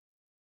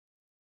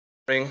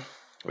morning.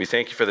 We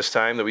thank you for this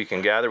time that we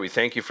can gather. We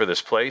thank you for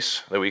this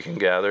place that we can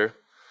gather.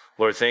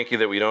 Lord, thank you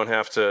that we don't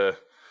have to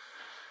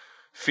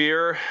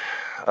fear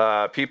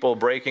people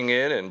breaking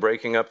in and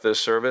breaking up this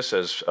service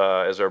as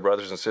our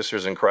brothers and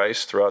sisters in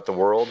Christ throughout the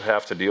world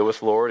have to deal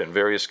with, Lord, in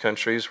various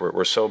countries.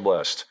 We're so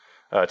blessed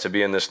to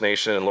be in this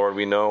nation. And Lord,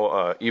 we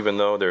know even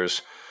though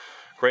there's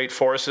great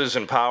forces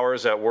and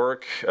powers at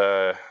work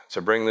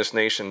to bring this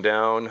nation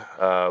down,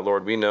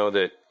 Lord, we know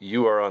that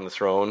you are on the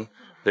throne,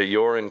 that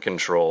you're in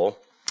control,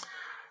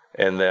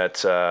 and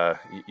that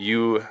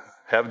you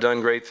have done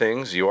great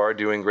things, you are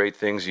doing great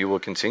things, you will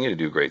continue to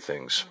do great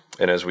things.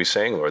 And as we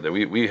sang, Lord, that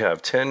we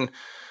have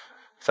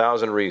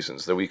 10,000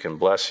 reasons that we can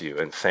bless you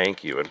and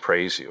thank you and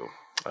praise you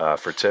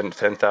for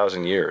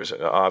 10,000 years,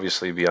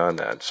 obviously beyond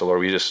that. So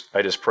Lord,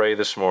 I just pray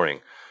this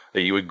morning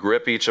that you would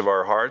grip each of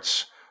our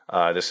hearts.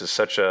 This is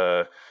such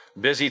a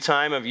busy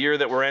time of year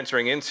that we're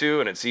entering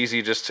into, and it's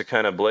easy just to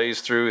kind of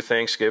blaze through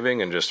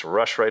Thanksgiving and just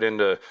rush right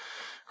into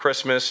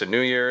Christmas and New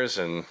Year's,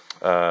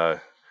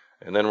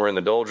 and then we're in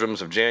the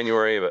doldrums of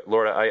January. But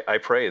Lord, I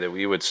pray that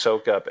we would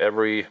soak up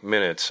every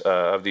minute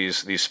of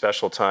these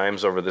special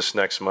times over this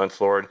next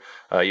month, Lord,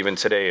 even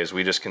today as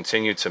we just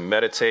continue to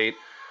meditate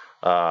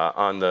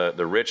on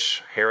the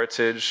rich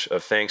heritage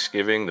of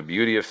Thanksgiving, the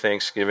beauty of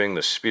Thanksgiving,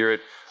 the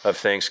spirit of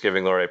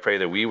Thanksgiving. Lord, I pray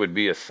that we would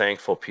be a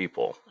thankful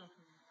people,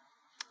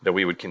 that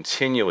we would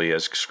continually,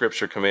 as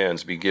Scripture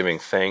commands, be giving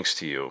thanks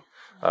to you.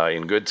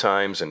 In good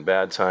times and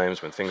bad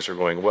times, when things are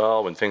going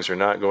well, when things are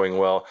not going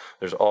well,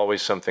 there's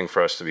always something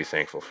for us to be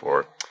thankful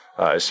for,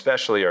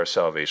 especially our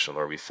salvation,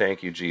 Lord. We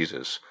thank you,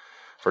 Jesus,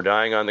 for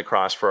dying on the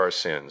cross for our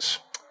sins.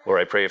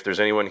 Lord, I pray if there's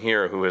anyone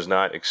here who has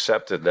not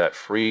accepted that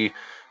free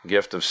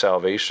gift of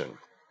salvation,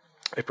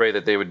 I pray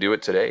that they would do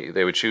it today.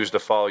 They would choose to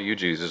follow you,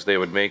 Jesus. They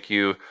would make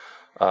you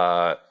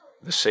the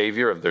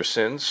Savior of their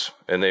sins,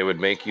 and they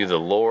would make you the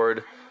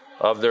Lord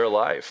of their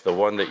life, the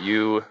one that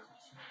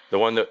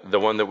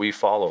we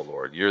follow,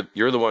 Lord.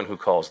 You're the one who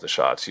calls the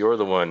shots. You're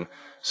the one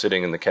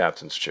sitting in the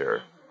captain's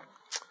chair.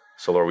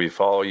 So, Lord, we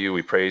follow you,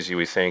 we praise you,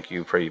 we thank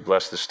you, pray you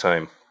bless this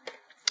time.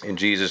 In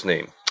Jesus'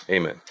 name,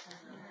 amen.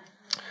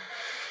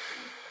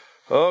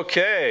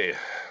 Okay,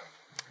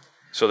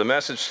 so the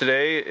message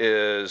today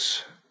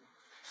is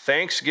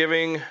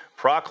Thanksgiving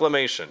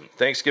Proclamation.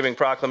 Thanksgiving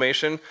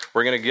Proclamation.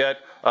 We're going to get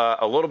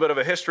a little bit of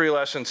a history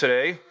lesson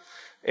today.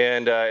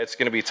 And it's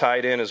going to be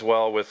tied in as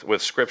well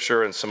with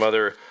Scripture and some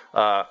other,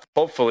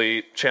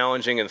 hopefully,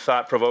 challenging and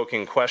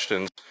thought-provoking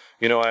questions.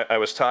 You know, I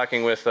was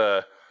talking with,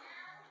 and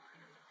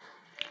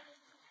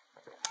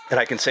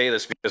I can say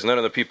this because none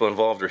of the people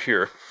involved are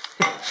here.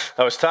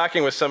 I was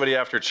talking with somebody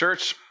after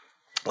church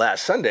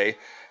last Sunday,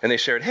 and they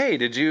shared, "Hey,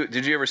 did you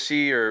ever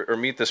see or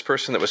meet this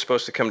person that was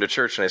supposed to come to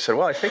church?" And I said,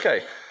 "Well, I think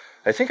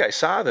I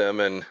saw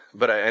them,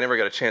 but I never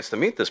got a chance to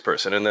meet this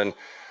person."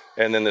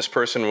 And then this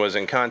person was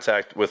in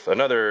contact with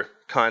another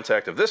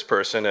contact of this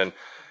person, and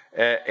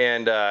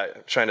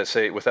trying to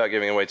say without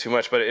giving away too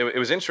much, but it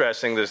was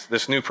interesting.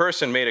 This new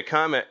person made a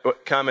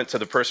comment to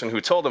the person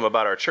who told them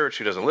about our church,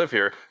 who doesn't live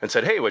here, and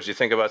said, "Hey, what'd you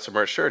think about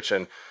Submerged Church?"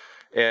 And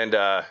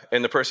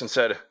the person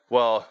said,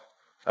 "Well,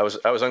 I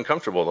was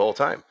uncomfortable the whole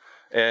time."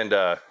 And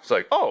it's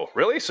like, "Oh,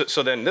 really?"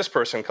 So then this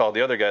person called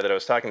the other guy that I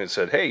was talking to and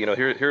said, "Hey,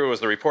 here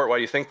was the report. Why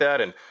do you think that?"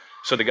 And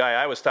so the guy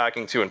I was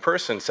talking to in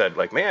person said,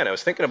 like, "Man, I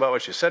was thinking about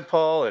what you said,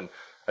 Paul, and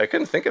I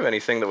couldn't think of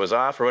anything that was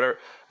off or whatever."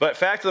 But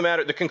fact of the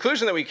matter, the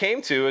conclusion that we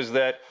came to is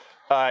that,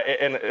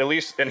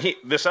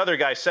 this other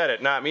guy said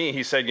it, not me.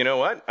 He said, "You know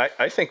what?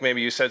 I think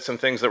maybe you said some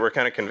things that were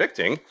kind of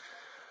convicting,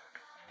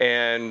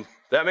 and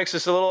that makes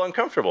us a little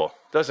uncomfortable,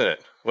 doesn't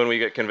it, when we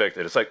get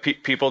convicted? It's like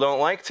people don't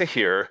like to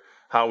hear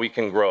how we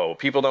can grow.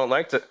 People don't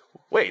like to,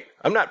 wait,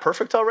 I'm not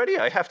perfect already?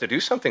 I have to do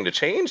something to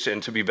change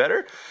and to be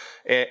better?"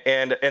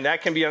 And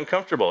that can be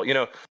uncomfortable. You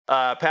know,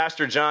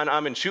 Pastor John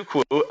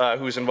Amanchukwu,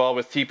 who's involved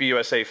with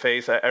TPUSA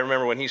Faith, I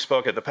remember when he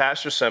spoke at the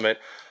Pastor Summit,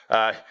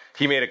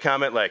 he made a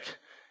comment like,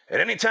 "At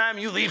any time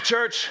you leave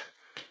church,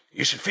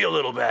 you should feel a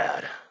little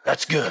bad.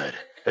 That's good.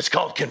 It's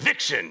called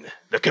conviction,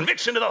 the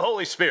conviction of the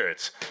Holy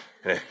Spirit."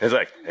 And it's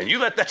like, and you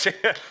let that,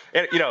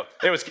 and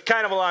it was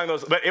kind of along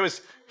those, but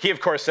he of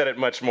course said it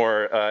much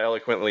more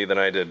eloquently than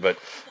I did, but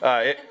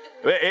it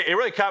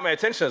really caught my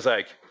attention. It's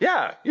like,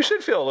 yeah, you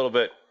should feel a little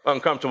bit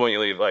uncomfortable when you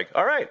leave. Like,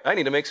 all right, I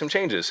need to make some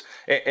changes,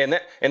 and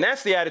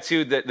that's the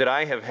attitude that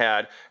I have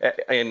had,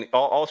 and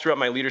all throughout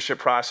my leadership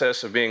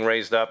process of being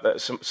raised up.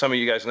 Some of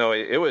you guys know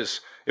it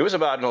was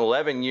about an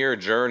 11-year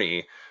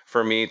journey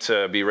for me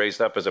to be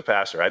raised up as a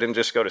pastor. I didn't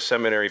just go to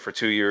seminary for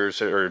 2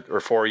 years or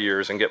 4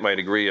 years and get my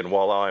degree and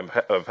voila, I'm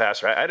a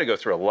pastor. I had to go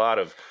through a lot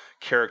of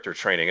character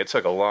training. It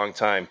took a long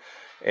time,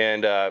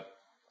 and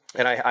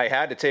I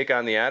had to take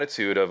on the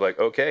attitude of like,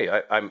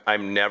 okay,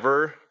 I'm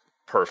never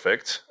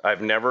perfect.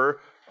 I've never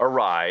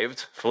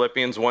arrived.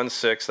 Philippians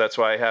 1:6, that's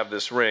why I have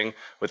this ring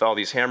with all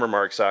these hammer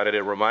marks on it.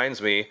 It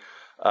reminds me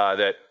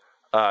that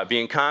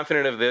being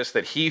confident of this,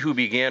 that he who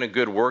began a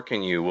good work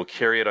in you will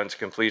carry it unto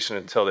completion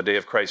until the day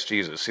of Christ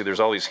Jesus. See, there's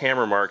all these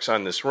hammer marks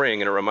on this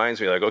ring, and it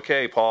reminds me like,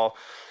 okay, Paul,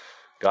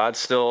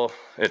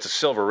 it's a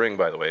silver ring,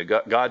 by the way,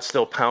 God's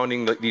still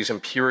pounding these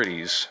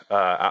impurities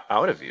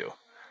out of you.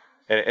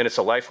 And it's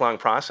a lifelong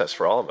process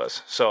for all of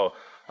us. So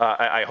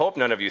I hope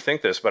none of you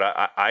think this, but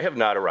I have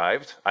not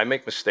arrived. I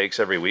make mistakes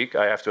every week.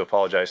 I have to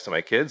apologize to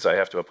my kids. I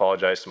have to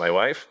apologize to my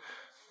wife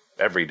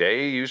every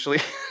day, usually.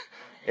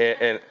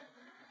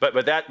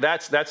 But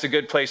that's a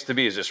good place to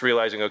be, is just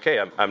realizing,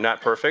 okay, I'm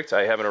not perfect.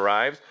 I haven't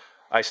arrived.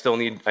 I still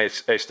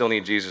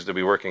need Jesus to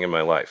be working in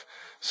my life.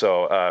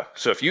 So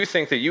if you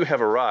think that you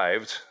have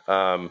arrived,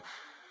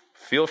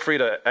 feel free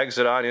to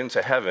exit on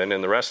into heaven,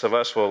 and the rest of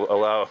us will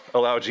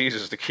allow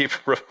Jesus to keep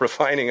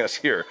refining us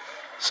here.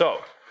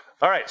 So,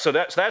 all right, so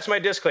that's my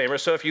disclaimer.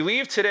 So if you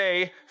leave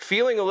today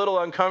feeling a little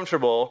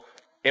uncomfortable,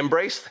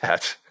 embrace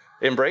that.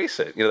 Embrace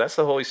it. That's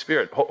the Holy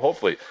Spirit,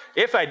 hopefully.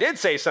 If I did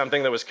say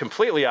something that was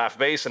completely off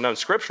base and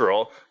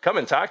unscriptural, come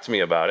and talk to me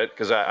about it,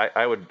 because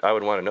I would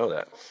want to know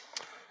that.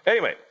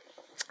 Anyway,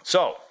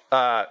 so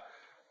I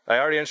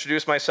already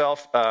introduced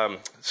myself,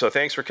 so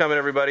thanks for coming,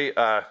 everybody.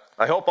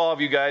 I hope all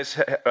of you guys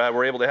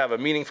were able to have a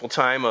meaningful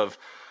time of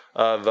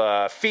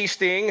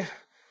feasting,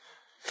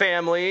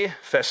 family,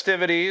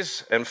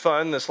 festivities, and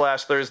fun this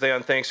last Thursday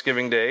on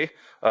Thanksgiving Day,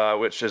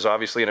 which is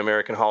obviously an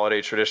American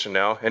holiday tradition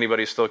now.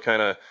 Anybody still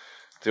kind of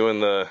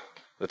doing the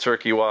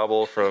turkey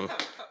wobble from,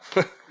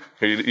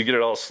 you get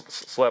it all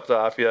slept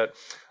off yet?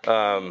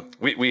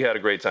 We had a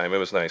great time. It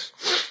was nice.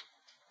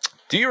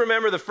 Do you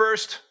remember the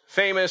first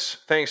famous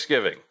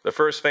Thanksgiving? The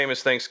first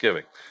famous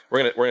Thanksgiving.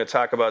 We're gonna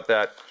talk about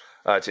that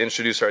to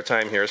introduce our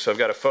time here. So I've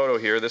got a photo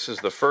here. This is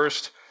the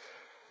first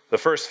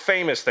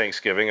famous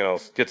Thanksgiving, and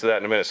I'll get to that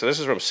in a minute. So this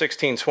is from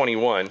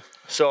 1621.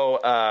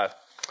 So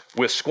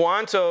with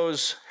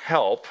Squanto's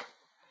help,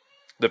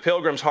 the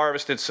Pilgrims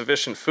harvested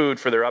sufficient food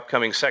for their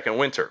upcoming second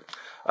winter.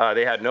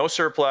 They had no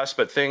surplus,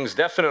 but things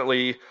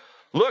definitely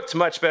looked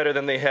much better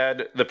than they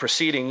had the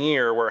preceding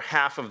year, where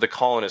half of the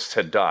colonists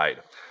had died.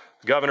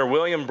 Governor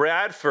William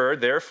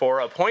Bradford, therefore,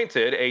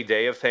 appointed a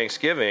day of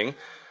Thanksgiving,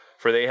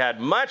 for they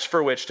had much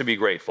for which to be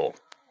grateful.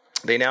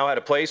 They now had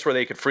a place where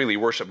they could freely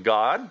worship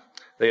God.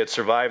 They had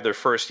survived their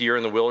first year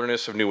in the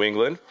wilderness of New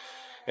England,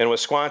 and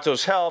with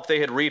Squanto's help, they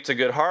had reaped a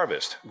good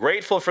harvest.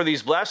 Grateful for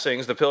these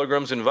blessings, the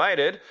Pilgrims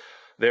invited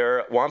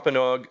their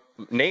Wampanoag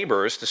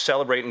neighbors to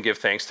celebrate and give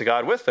thanks to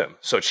God with them.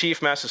 So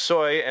Chief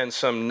Massasoit and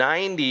some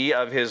 90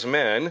 of his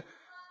men,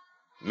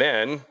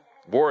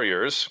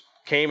 warriors,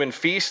 came and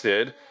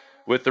feasted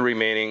with the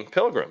remaining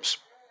Pilgrims.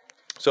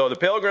 So the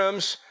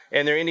Pilgrims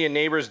and their Indian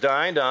neighbors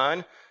dined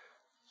on,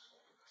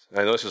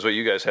 I know this is what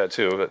you guys had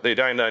too, but they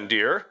dined on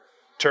deer,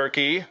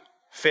 turkey,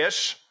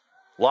 fish,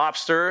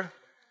 lobster,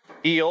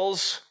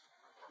 eels,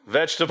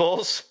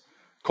 vegetables,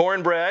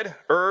 cornbread,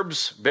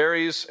 herbs,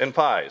 berries, and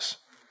pies.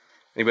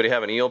 Anybody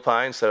have an eel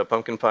pie instead of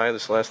pumpkin pie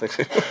this last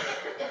thing?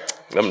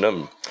 Num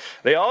num.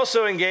 They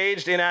also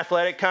engaged in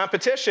athletic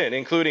competition,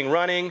 including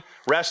running,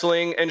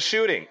 wrestling, and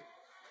shooting.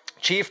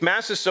 Chief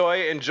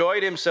Massasoit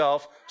enjoyed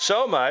himself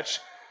so much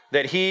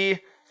that he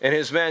and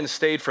his men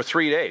stayed for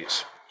 3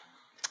 days.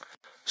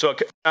 So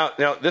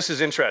now this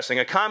is interesting.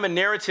 A common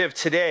narrative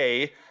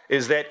today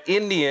is that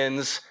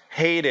Indians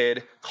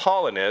hated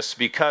colonists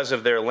because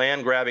of their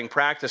land-grabbing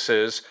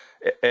practices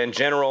and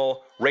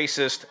general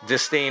racist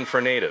disdain for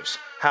natives.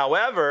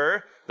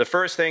 However, the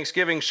first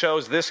Thanksgiving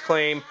shows this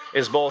claim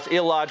is both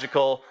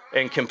illogical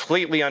and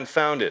completely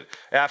unfounded.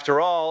 After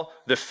all,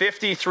 the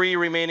 53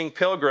 remaining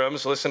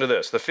Pilgrims, listen to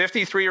this, the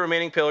 53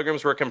 remaining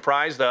Pilgrims were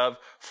comprised of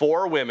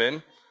 4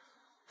 women,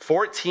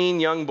 14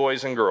 young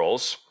boys and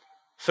girls,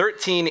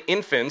 13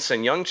 infants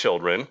and young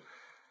children,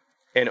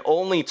 and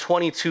only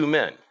 22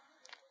 men.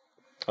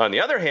 On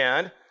the other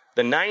hand,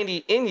 the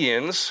 90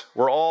 Indians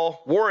were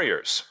all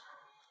warriors.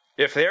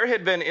 If there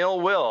had been ill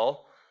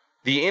will,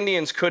 the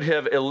Indians could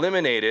have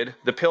eliminated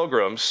the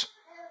Pilgrims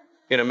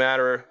in a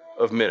matter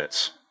of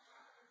minutes.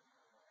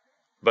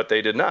 But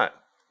they did not.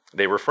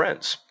 They were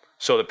friends.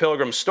 So the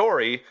Pilgrim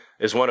story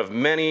is one of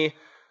many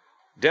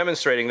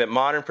demonstrating that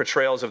modern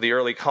portrayals of the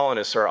early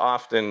colonists are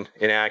often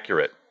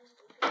inaccurate.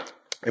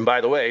 And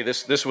by the way,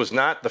 this was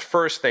not the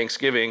first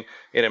Thanksgiving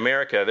in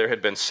America. There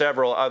had been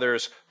several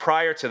others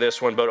prior to this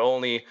one, but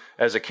only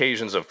as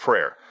occasions of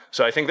prayer.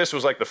 So I think this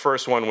was like the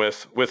first one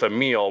with a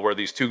meal where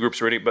these two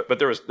groups were eating, but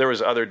there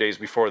was other days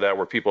before that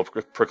where people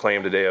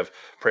proclaimed a day of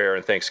prayer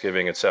and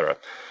Thanksgiving, etc.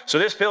 So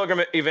this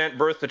pilgrim event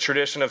birthed the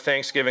tradition of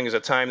Thanksgiving as a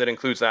time that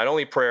includes not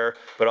only prayer,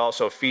 but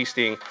also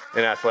feasting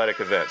and athletic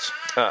events.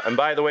 And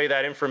by the way,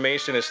 that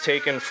information is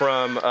taken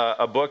from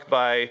a book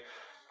by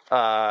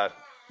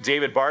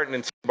David Barton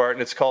and Tim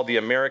Barton. It's called The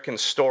American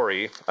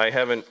Story. I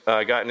haven't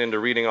gotten into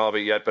reading all of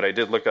it yet, but I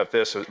did look up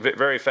this.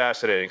 Very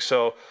fascinating.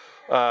 So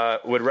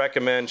would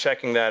recommend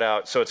checking that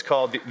out. So it's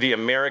called The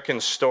American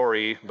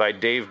Story by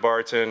Dave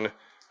Barton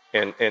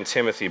and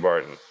Timothy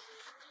Barton.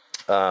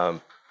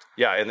 And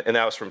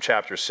that was from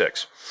chapter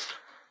 6.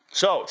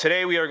 So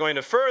today we are going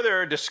to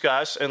further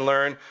discuss and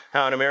learn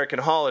how an American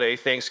holiday,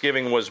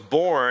 Thanksgiving, was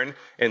born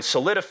and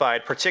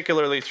solidified,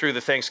 particularly through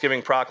the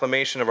Thanksgiving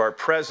Proclamation of our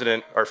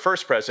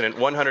first president,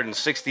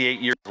 168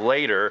 years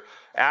later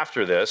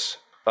after this,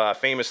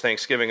 famous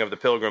Thanksgiving of the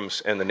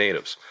Pilgrims and the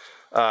natives.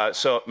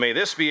 So may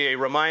this be a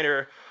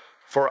reminder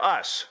for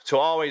us to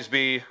always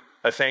be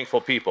a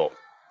thankful people.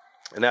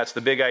 And that's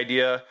the big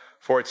idea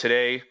for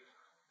today,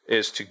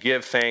 is to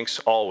give thanks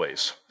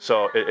always.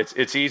 So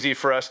it's easy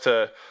for us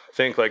to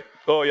think like,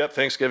 oh, yep,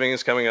 Thanksgiving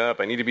is coming up.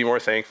 I need to be more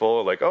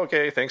thankful. Like,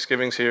 okay,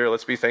 Thanksgiving's here.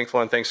 Let's be thankful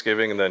on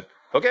Thanksgiving. And then,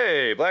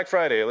 okay, Black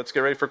Friday, let's get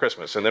ready for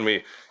Christmas. And then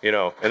we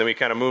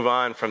kind of move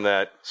on from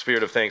that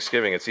spirit of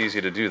Thanksgiving. It's easy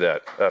to do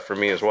that for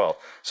me as well.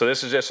 So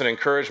this is just an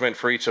encouragement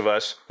for each of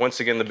us. Once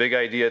again, the big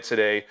idea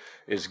today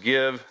is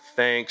give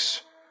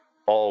thanks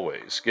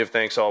always. Give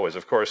thanks always.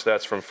 Of course,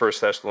 that's from 1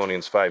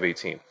 Thessalonians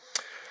 5:18.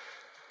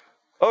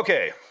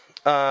 Okay.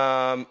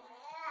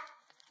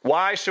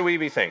 Why should we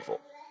be thankful?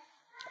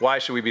 Why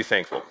should we be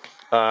thankful?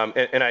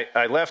 And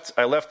I left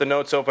the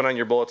notes open on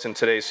your bulletin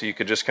today so you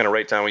could just kind of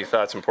write down what you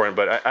thought is important.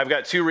 But I've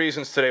got 2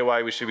 reasons today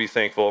why we should be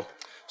thankful.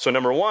 So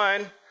number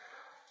 1,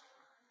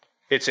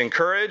 it's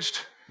encouraged,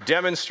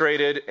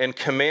 demonstrated, and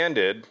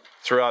commanded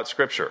throughout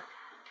Scripture.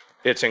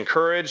 It's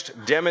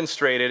encouraged,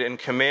 demonstrated, and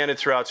commanded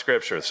throughout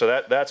Scripture.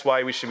 So that's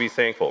why we should be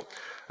thankful.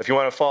 If you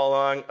want to follow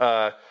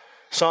along,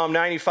 Psalm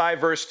 95,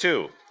 verse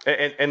 2.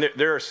 And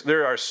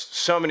there are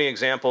so many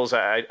examples.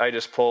 I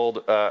just pulled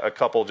a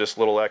couple just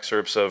little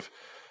excerpts of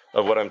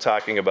what I'm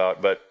talking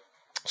about. But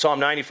Psalm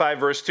 95,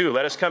 verse 2,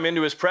 let us come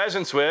into his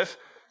presence with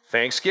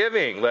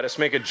thanksgiving. Let us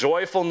make a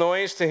joyful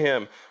noise to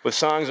him with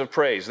songs of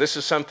praise. This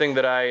is something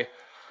that I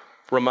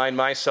remind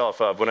myself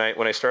of when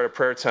I start a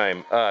prayer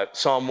time.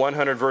 Psalm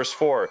 100, verse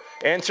 4,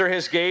 enter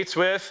his gates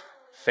with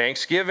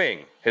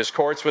thanksgiving, his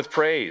courts with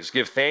praise.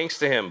 Give thanks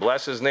to him,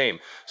 bless his name.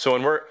 So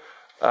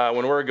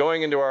when we're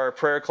going into our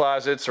prayer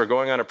closets or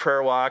going on a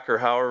prayer walk or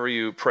however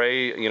you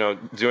pray,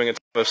 doing a time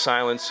of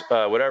silence,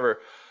 whatever,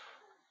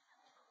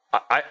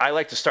 I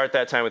like to start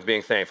that time with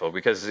being thankful,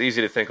 because it's easy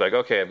to think like,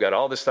 okay, I've got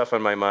all this stuff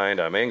on my mind.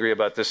 I'm angry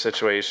about this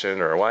situation,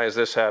 or why is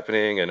this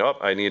happening? And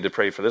I need to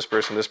pray for this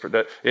person, this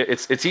person.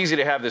 It's easy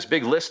to have this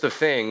big list of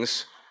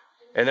things,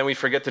 and then we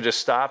forget to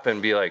just stop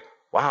and be like,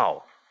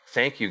 wow,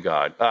 thank you,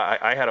 God.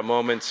 I had a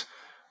moment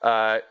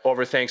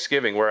over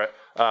Thanksgiving where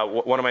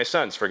one of my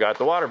sons forgot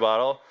the water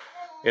bottle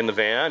in the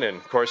van, and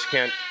of course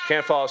you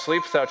can't fall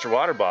asleep without your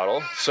water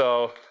bottle,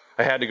 so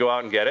I had to go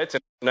out and get it.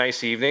 And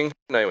nice evening.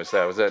 What night was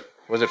that?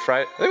 Was it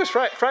Friday? I think it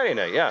was Friday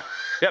night. Yeah.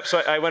 Yep.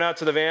 So I went out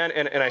to the van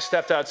and I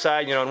stepped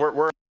outside. And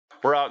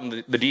we're out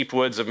in the deep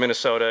woods of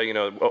Minnesota.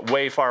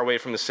 Way far away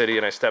from the city.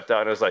 And I stepped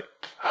out and I was like,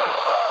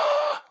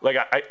 like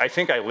I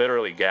think I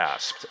literally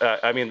gasped.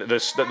 I mean, the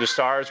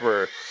stars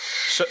were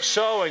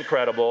so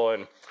incredible.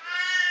 And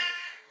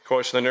of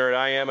course, the nerd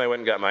I am, I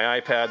went and got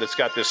my iPad that's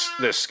got this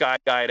Sky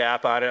Guide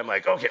app on it. I'm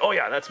like, okay, oh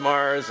yeah, that's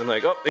Mars, and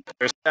like, oh,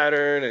 there's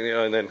Saturn,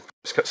 and then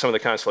some of the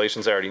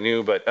constellations I already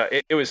knew, but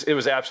it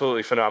was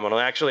absolutely phenomenal.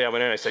 Actually, I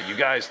went in and I said, you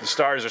guys, the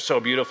stars are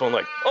so beautiful, and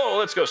like, oh,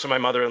 let's go. So my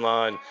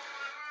mother-in-law and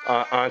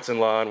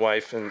aunt-in-law and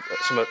wife and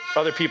some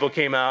other people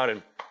came out,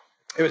 and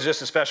it was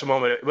just a special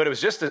moment. But it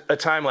was just a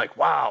time like,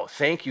 wow,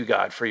 thank you,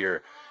 God, for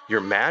your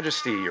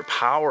majesty, your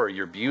power,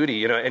 your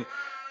beauty, and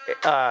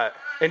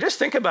just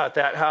think about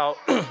that, how,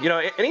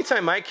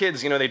 anytime my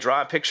kids, they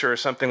draw a picture or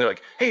something, they're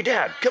like, hey,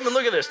 Dad, come and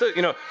look at this,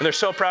 and they're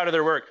so proud of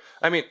their work.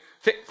 I mean,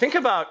 think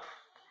about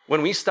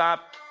when we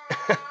stop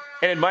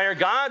and admire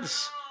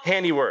God's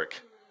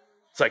handiwork.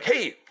 It's like,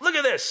 hey, look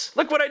at this.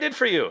 Look what I did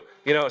for you.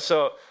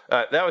 So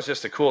that was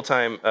just a cool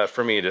time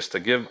for me, just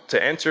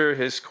to enter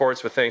his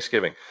courts with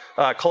thanksgiving.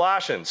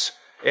 Colossians.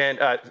 And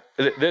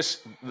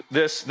this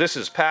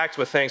is packed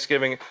with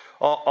thanksgiving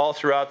all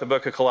throughout the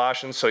book of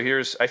Colossians. So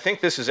I think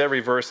this is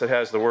every verse that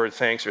has the word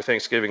thanks or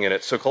thanksgiving in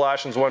it. So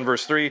Colossians 1,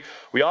 verse 3,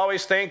 we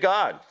always thank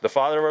God, the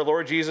Father of our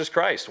Lord Jesus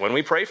Christ, when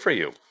we pray for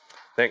you.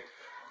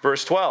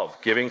 Verse 12,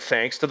 giving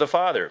thanks to the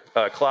Father.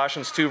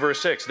 Colossians 2,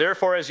 verse 6,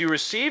 therefore as you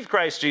received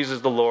Christ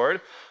Jesus the Lord,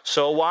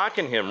 so walk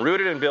in him,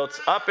 rooted and built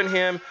up in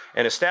him,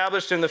 and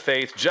established in the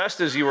faith, just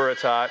as you were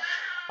taught,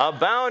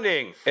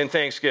 abounding in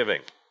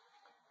thanksgiving.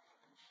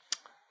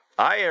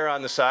 I err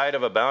on the side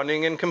of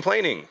abounding in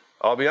complaining.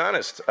 I'll be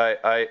honest.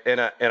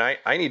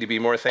 I need to be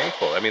more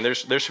thankful. I mean, there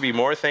should be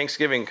more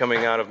thanksgiving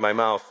coming out of my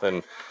mouth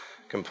than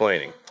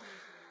complaining.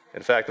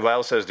 In fact, the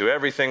Bible says, do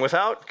everything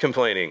without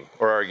complaining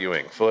or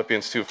arguing.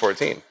 Philippians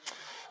 2:14.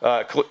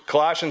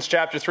 Colossians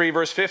chapter 3,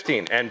 verse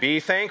 15, and be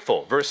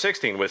thankful. Verse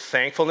 16, with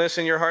thankfulness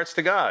in your hearts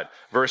to God.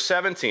 Verse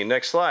 17,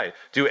 next slide.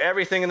 Do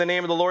everything in the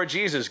name of the Lord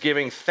Jesus,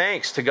 giving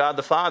thanks to God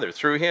the Father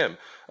through him.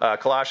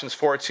 Colossians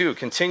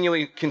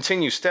 4:2,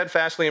 continue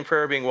steadfastly in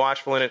prayer, being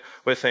watchful in it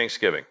with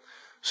thanksgiving.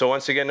 So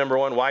once again, number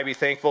 1, why be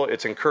thankful?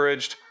 It's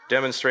encouraged,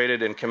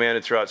 demonstrated, and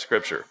commanded throughout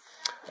Scripture.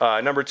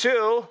 Number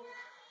 2,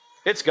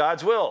 it's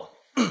God's will.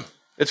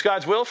 It's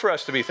God's will for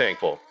us to be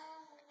thankful.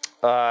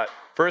 1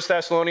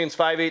 Thessalonians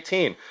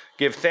 5:18,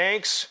 give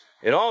thanks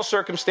in all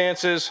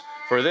circumstances,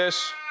 for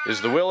this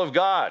is the will of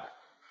God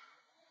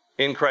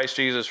in Christ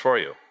Jesus for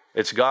you.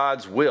 It's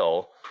God's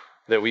will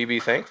that we be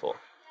thankful.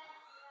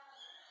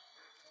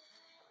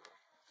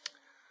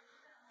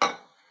 Do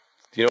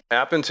you know what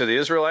happened to the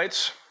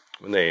Israelites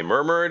when they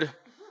murmured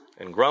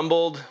and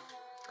grumbled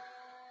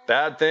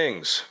bad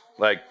things,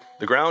 like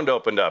the ground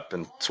opened up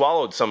and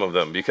swallowed some of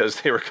them because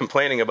they were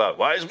complaining about,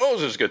 why does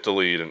Moses get to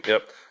lead? And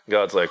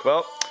God's like,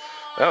 well,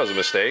 that was a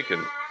mistake.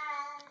 And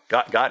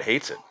God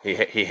hates it.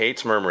 He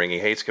hates murmuring. He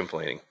hates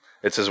complaining.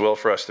 It's his will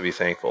for us to be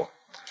thankful.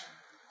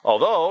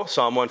 Although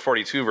Psalm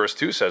 142 verse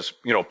 2 says,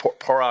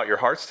 pour out your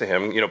hearts to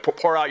him,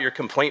 pour out your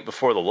complaint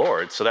before the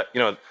Lord. So that,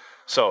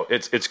 so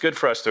it's good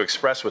for us to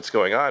express what's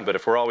going on. But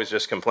if we're always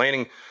just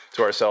complaining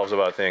to ourselves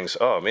about things,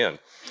 oh man,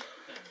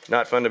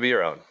 not fun to be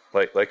around.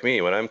 Like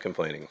me when I'm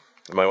complaining.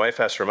 And my wife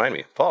has to remind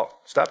me, Paul,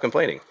 stop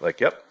complaining. Like,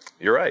 yep,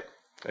 you're right.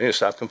 I need to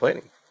stop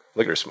complaining.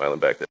 Look at her smiling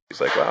back there.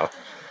 He's like, wow,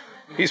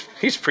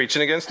 he's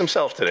preaching against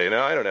himself today.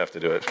 Now I don't have to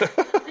do it.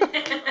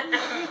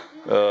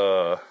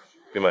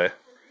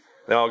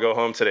 Now I'll go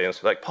home today and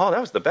it's like, Paul,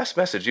 that was the best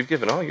message you've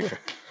given all year.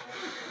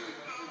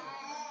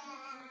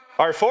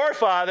 Our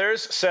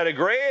forefathers set a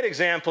great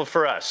example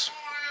for us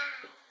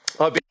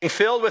of being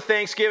filled with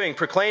thanksgiving,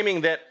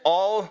 proclaiming that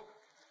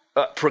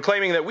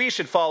we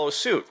should follow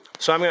suit.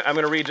 So I'm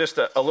going to read just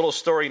a little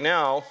story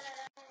now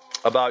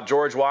about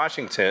George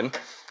Washington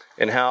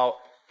and how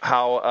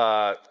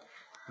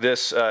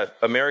this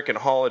American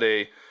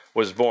holiday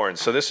was born.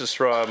 So this is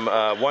from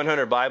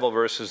 100 Bible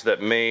verses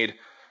that made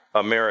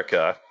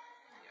America.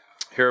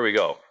 Here we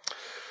go.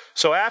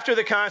 So after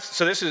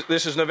so this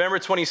is November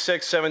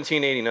 26,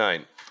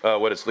 1789.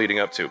 What it's leading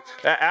up to.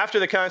 After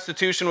the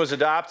Constitution was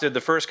adopted,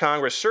 the first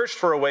Congress searched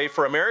for a way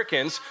for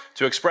Americans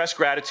to express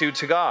gratitude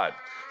to God.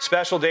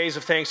 Special days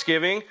of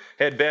Thanksgiving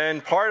had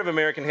been part of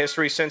American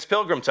history since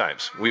Pilgrim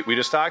times. We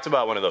just talked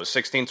about one of those,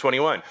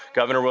 1621.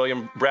 Governor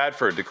William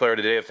Bradford declared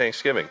a day of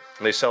Thanksgiving,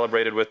 and they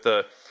celebrated with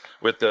the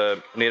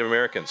Native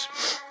Americans.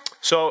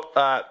 So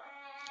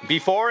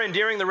before and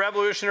during the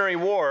Revolutionary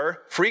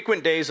War,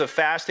 frequent days of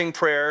fasting,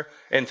 prayer,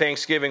 and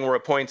thanksgiving were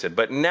appointed.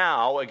 But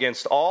now,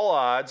 against all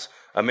odds,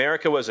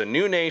 America was a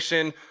new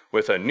nation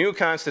with a new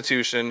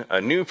constitution,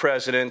 a new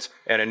president,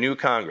 and a new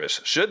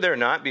Congress. Should there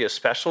not be a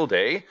special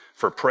day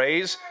for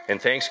praise and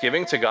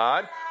thanksgiving to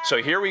God?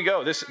 So here we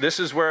go. This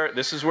is where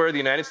the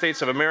United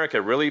States of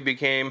America really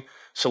became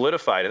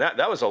solidified. And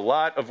that was a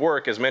lot of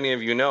work, as many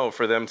of you know,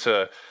 for them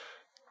to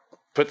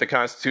put the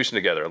Constitution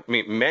together. I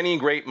mean, many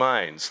great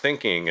minds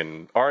thinking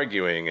and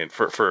arguing and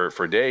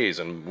for days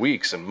and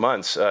weeks and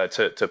months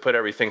to put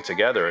everything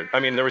together. I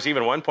mean, there was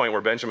even one point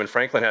where Benjamin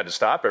Franklin had to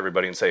stop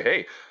everybody and say,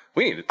 hey,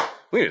 we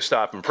need to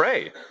stop and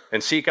pray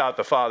and seek out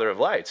the Father of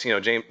lights.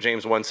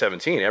 James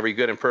 1:17, every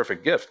good and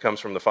perfect gift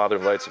comes from the Father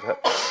of lights of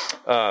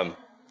heaven.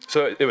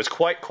 So it was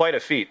quite a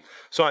feat.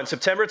 So on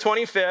September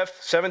 25th,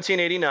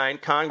 1789,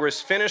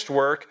 Congress finished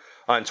work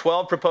on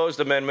 12 proposed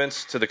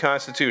amendments to the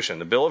Constitution,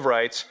 the Bill of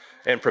Rights,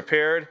 and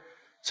prepared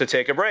to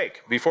take a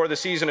break. Before the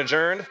season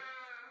adjourned,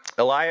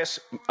 Elias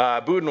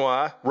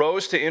Boudinot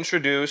rose to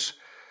introduce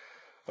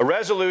a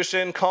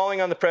resolution calling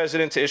on the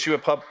president to issue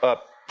a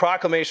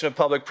proclamation of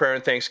public prayer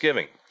and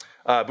thanksgiving.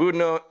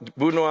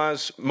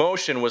 Boudinot's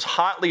motion was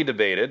hotly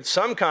debated.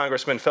 Some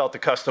congressmen felt the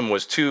custom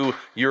was too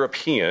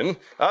European.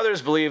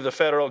 Others believed the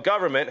federal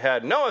government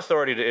had no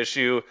authority to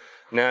issue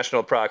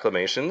national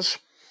proclamations.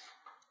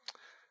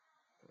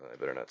 I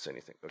better not say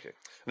anything. Okay.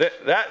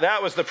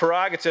 That was the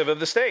prerogative of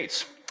the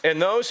states.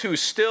 And those who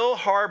still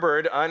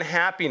harbored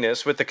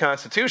unhappiness with the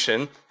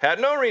Constitution had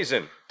no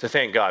reason to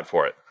thank God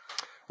for it.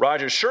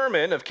 Roger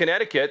Sherman of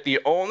Connecticut, the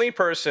only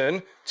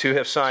person to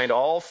have signed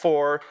all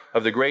 4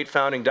 of the great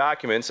founding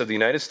documents of the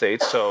United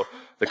States, so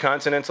the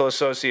Continental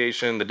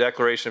Association, the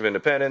Declaration of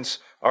Independence,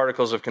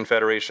 Articles of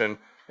Confederation,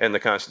 and the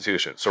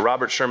Constitution. So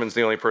Robert Sherman's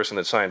the only person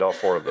that signed all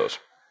 4 of those.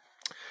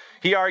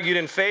 He argued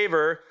in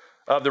favor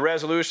of the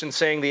resolution,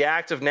 saying the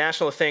act of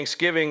national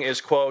thanksgiving is,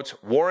 quote,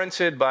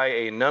 warranted by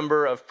a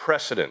number of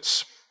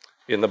precedents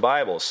in the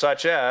Bible,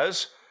 such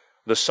as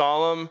the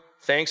solemn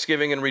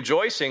thanksgiving and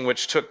rejoicing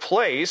which took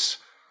place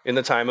in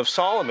the time of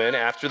Solomon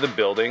after the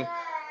building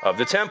of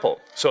the temple.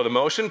 So the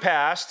motion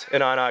passed,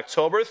 and on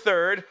October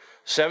 3rd,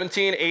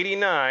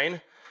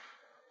 1789,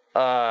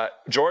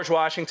 George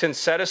Washington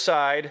set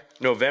aside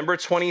November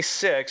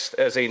 26th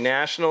as a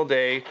national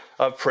day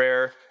of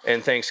prayer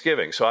and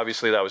thanksgiving. So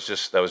obviously that was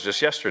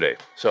just yesterday.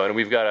 So, and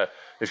we've got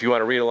if you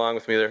want to read along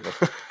with me there,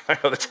 I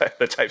know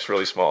the type's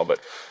really small, but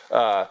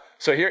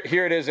so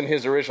here it is in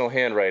his original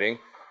handwriting,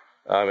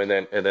 and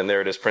then there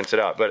it is printed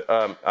out. But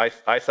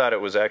I thought it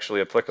was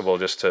actually applicable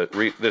just to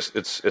read this.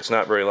 It's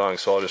not very long,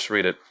 so I'll just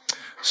read it.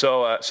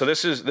 So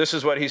this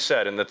is what he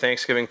said in the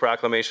Thanksgiving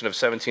Proclamation of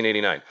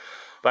 1789.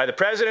 By the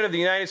President of the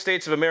United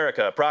States of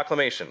America, a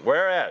proclamation,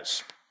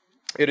 whereas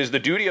it is the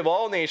duty of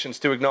all nations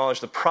to acknowledge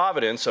the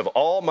providence of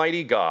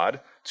Almighty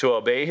God, to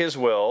obey his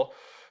will,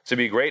 to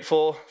be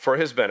grateful for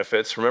his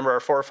benefits. Remember, our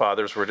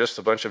forefathers were just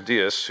a bunch of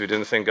deists who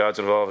didn't think God's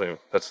involved.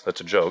 That's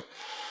a joke.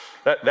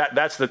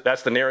 That's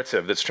the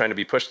narrative that's trying to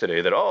be pushed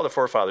today, that, the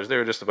forefathers, they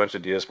were just a bunch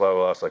of deists, blah, blah,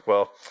 blah. It's like,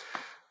 well,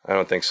 I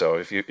don't think so.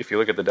 If you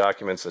look at the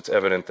documents, it's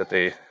evident that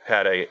they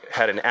had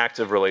an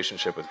active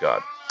relationship with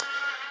God.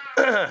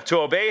 to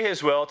obey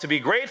his will, to be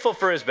grateful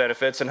for his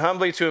benefits, and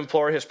humbly to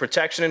implore his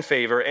protection and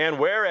favor. And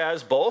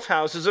whereas both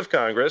houses of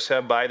Congress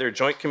have by their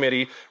joint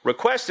committee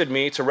requested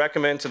me to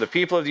recommend to the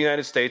people of the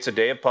United States a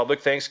day of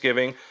public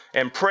thanksgiving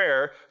and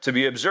prayer to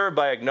be observed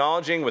by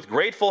acknowledging with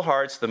grateful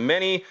hearts the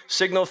many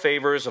signal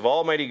favors of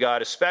Almighty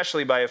God,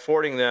 especially by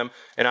affording them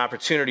an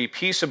opportunity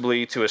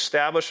peaceably to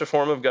establish a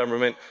form of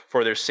government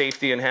for their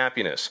safety and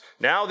happiness.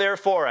 Now,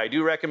 therefore, I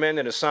do recommend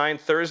and assign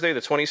Thursday,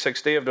 the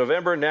 26th day of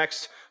November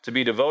next, to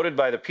be devoted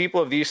by the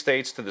people of these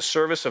states to the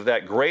service of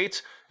that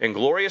great and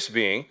glorious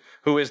being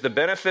who is the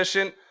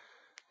beneficent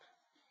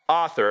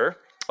author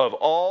of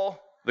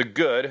all the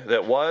good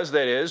that was,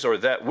 that is, or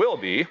that will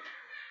be,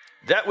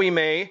 that we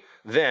may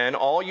then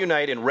all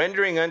unite in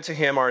rendering unto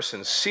him our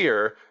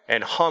sincere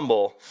and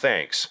humble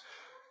thanks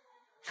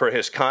for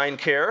his kind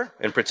care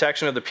and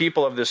protection of the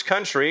people of this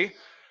country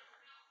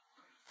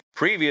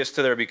previous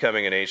to their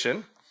becoming a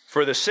nation,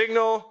 for the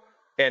signal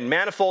and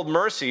manifold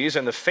mercies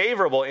and the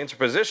favorable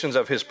interpositions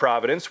of his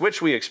providence,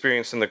 which we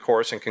experienced in the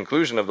course and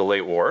conclusion of the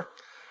late war,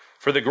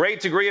 for the great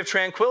degree of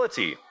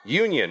tranquility,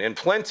 union, and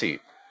plenty,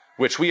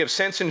 which we have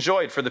since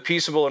enjoyed for the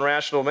peaceable and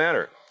rational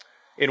manner,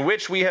 in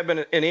which we have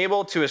been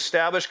enabled to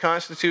establish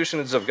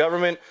constitutions of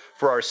government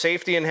for our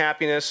safety and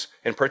happiness,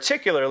 and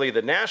particularly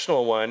the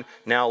national one,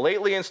 now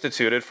lately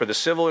instituted for the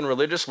civil and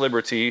religious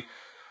liberty,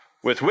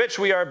 with which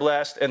we are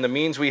blessed, and the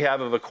means we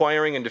have of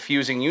acquiring and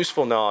diffusing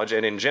useful knowledge,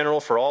 and in general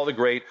for all the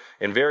great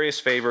and various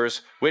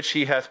favors which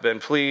he hath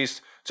been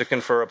pleased to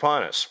confer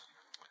upon us.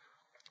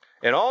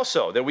 And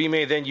also that we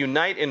may then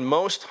unite in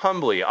most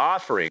humbly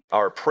offering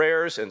our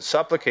prayers and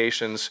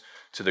supplications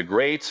to the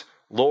great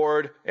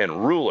Lord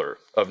and ruler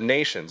of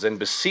nations, and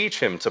beseech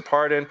him to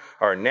pardon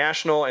our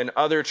national and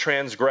other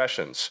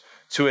transgressions,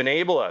 to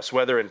enable us,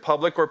 whether in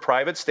public or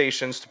private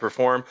stations, to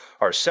perform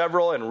our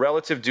several and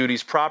relative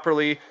duties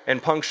properly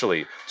and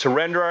punctually, to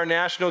render our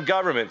national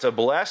government a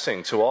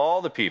blessing to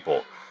all the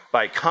people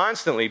by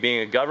constantly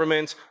being a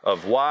government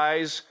of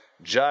wise,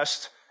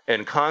 just,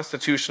 and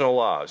constitutional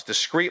laws,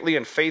 discreetly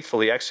and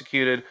faithfully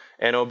executed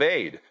and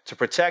obeyed, to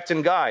protect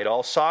and guide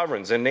all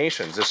sovereigns and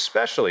nations,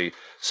 especially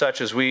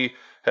such as we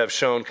have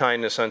shown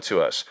kindness unto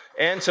us,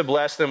 and to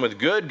bless them with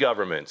good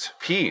government,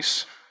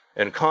 peace,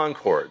 and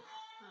concord,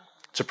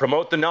 to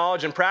promote the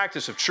knowledge and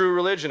practice of true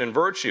religion and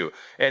virtue,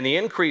 and the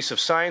increase of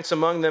science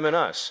among them and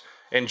us,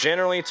 and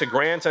generally to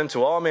grant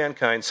unto all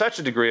mankind such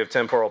a degree of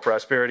temporal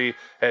prosperity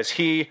as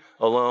he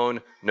alone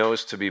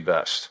knows to be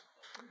best.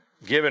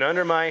 Given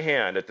under my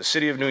hand at the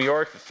city of New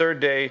York, the 3rd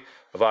day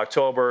of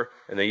October,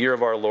 in the year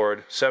of our Lord,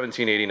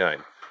 1789,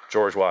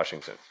 George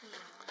Washington.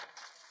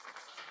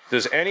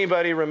 Does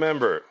anybody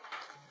remember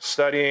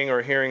studying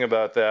or hearing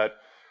about that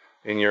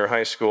in your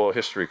high school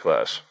history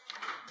class?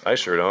 I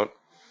sure don't.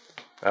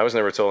 I was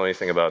never told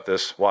anything about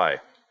this. Why?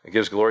 It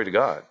gives glory to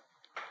God.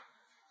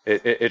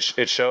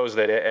 It shows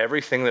that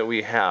everything that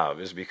we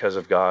have is because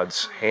of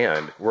God's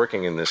hand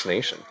working in this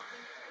nation.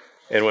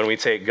 And when we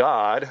take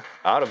God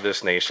out of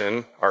this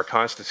nation, our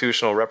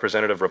constitutional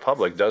representative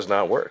republic does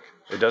not work.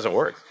 It doesn't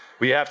work.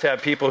 We have to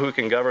have people who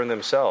can govern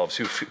themselves,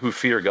 who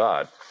fear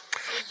God.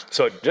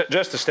 So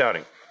just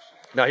astounding.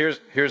 Now here's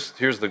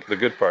the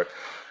good part.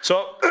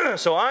 So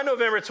on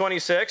November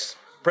 26th,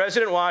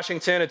 President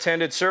Washington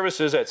attended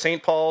services at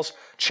St. Paul's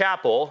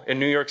Chapel in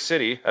New York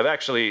City. I've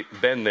actually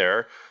been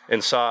there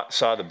and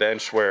saw the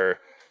bench where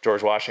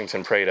George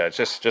Washington prayed at.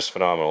 Just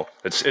phenomenal.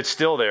 It's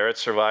still there. It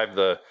survived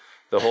the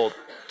whole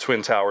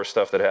Twin Tower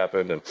stuff that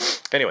happened. And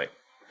anyway,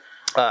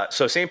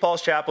 so St.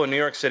 Paul's Chapel in New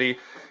York City,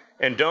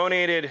 and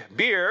donated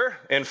beer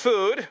and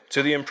food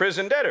to the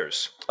imprisoned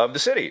debtors of the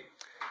city.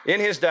 In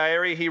his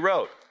diary, he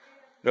wrote,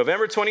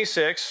 November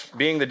 26,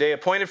 being the day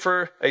appointed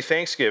for a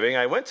Thanksgiving,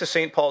 I went to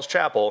St. Paul's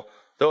Chapel,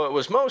 though it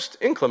was most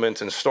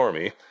inclement and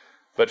stormy,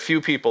 but few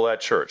people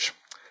at church.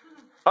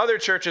 Other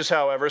churches,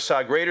 however,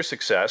 saw greater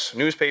success.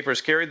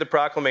 Newspapers carried the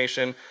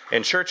proclamation,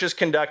 and churches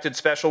conducted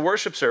special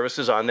worship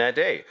services on that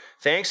day.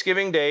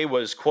 Thanksgiving Day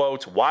was,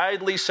 quote,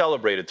 widely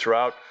celebrated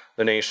throughout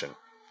the nation.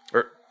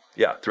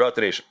 Throughout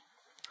the nation.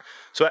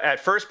 So at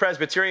First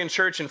Presbyterian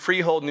Church in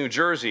Freehold, New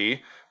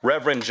Jersey,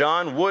 Reverend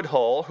John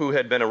Woodhull, who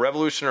had been a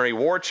Revolutionary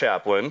War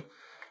chaplain,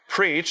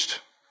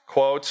 preached,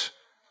 quote,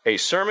 a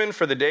sermon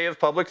for the day of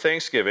public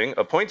thanksgiving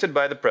appointed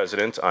by the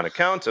president on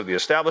account of the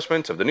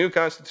establishment of the new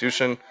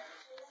Constitution,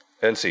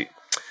 NC.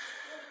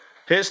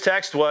 His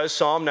text was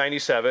Psalm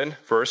 97,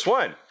 verse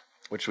 1,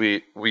 which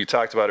we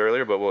talked about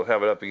earlier, but we'll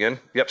have it up again.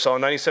 Yep,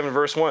 Psalm 97,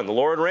 verse 1. The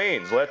Lord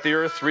reigns, let the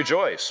earth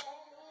rejoice.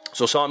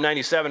 So Psalm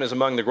 97 is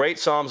among the great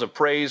psalms of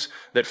praise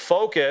that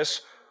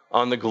focus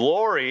on the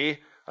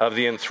glory of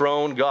the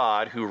enthroned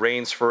God who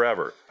reigns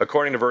forever.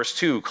 According to verse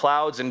 2,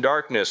 clouds and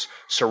darkness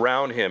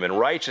surround him, and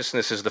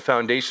righteousness is the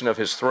foundation of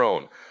his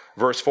throne.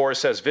 Verse 4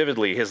 says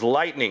vividly, his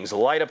lightnings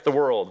light up the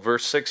world.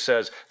 Verse 6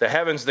 says, the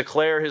heavens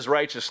declare his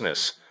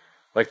righteousness.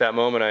 Like that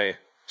moment I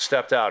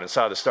stepped out and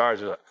saw the stars.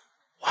 I was like,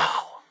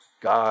 wow,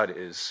 God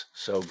is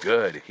so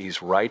good.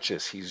 He's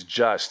righteous. He's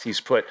just.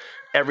 He's put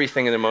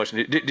everything in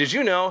motion. Did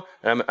you know,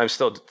 I'm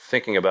still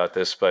thinking about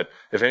this, but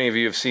if any of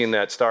you have seen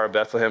that Star of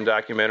Bethlehem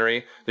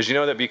documentary, did you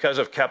know that because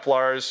of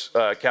Kepler's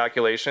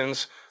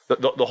calculations,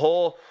 the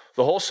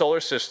whole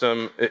solar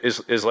system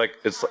is like,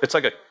 it's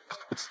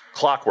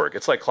clockwork.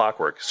 It's like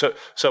clockwork.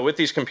 So with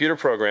these computer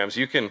programs,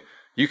 you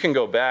can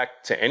go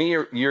back to any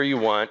year you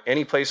want,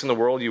 any place in the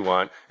world you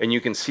want, and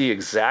you can see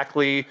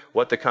exactly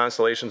what the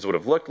constellations would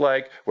have looked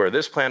like, where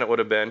this planet would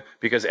have been,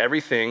 because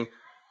everything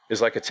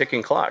is like a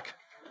ticking clock.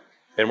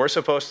 And we're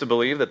supposed to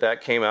believe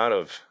that came out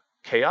of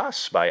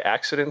chaos by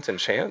accident and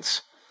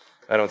chance?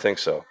 I don't think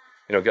so.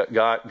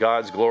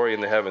 God's glory in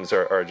the heavens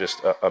are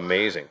just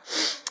amazing.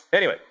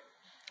 Anyway,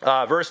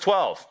 verse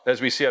 12,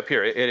 as we see up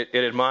here, it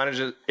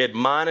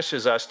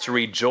admonishes us to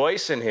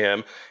rejoice in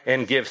him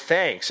and give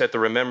thanks at the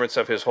remembrance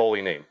of his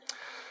holy name.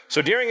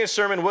 So during his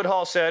sermon,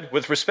 Woodhull said,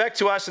 with respect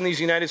to us in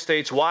these United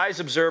States, wise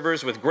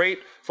observers with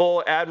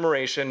grateful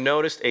admiration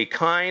noticed a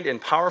kind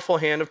and powerful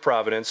hand of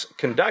providence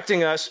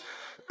conducting us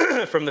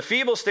from the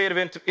feeble state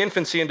of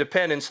infancy and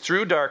dependence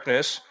through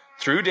darkness,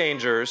 through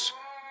dangers,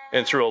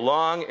 and through a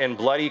long and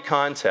bloody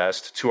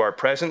contest to our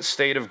present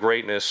state of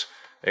greatness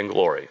and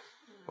glory.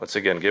 Once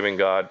again, giving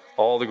God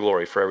all the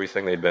glory for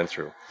everything they'd been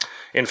through.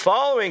 In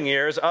following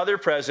years, other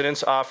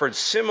presidents offered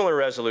similar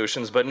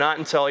resolutions, but not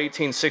until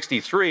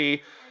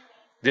 1863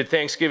 did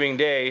Thanksgiving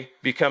Day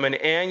become an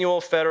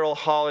annual federal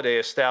holiday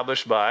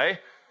established by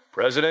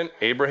President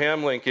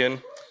Abraham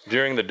Lincoln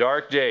during the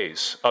dark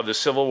days of the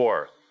Civil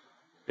War.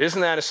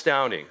 Isn't that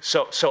astounding?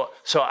 So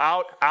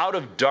out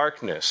of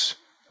darkness,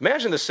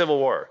 imagine the Civil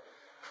War.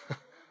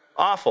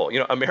 Awful,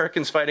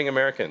 Americans fighting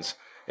Americans.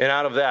 And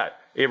out of that,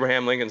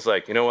 Abraham Lincoln's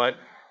like, you know what?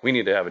 We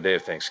need to have a day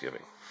of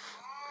Thanksgiving.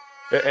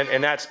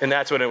 And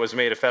that's when it was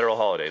made a federal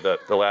holiday,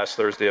 the last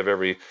Thursday of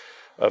every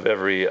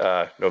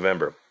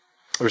November.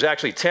 There was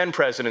actually 10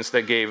 presidents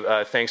that gave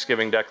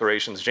Thanksgiving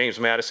declarations. James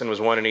Madison was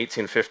one in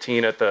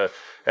 1815 at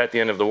the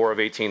end of the War of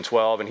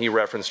 1812, and he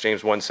referenced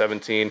James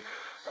 1:17.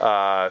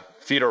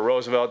 Theodore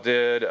Roosevelt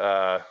did,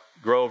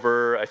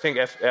 Grover, I think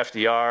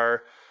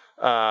FDR,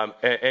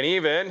 and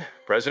even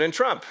President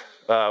Trump,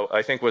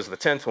 I think was the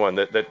 10th one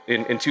that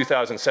in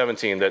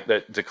 2017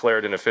 that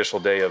declared an official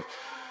day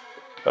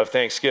of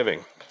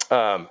Thanksgiving.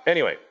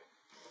 Anyway,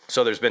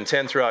 so there's been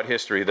 10 throughout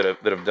history that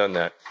have done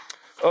that.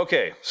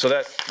 Okay, so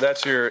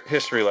that's your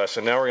history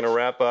lesson. Now we're going to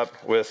wrap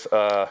up with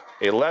a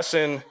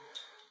lesson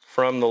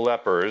from the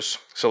lepers.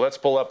 So let's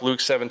pull up Luke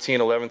 17,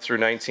 11 through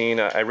 19.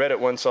 I read it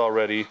once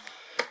already.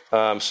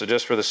 So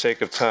just for the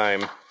sake of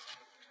time,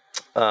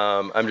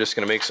 I'm just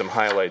going to make some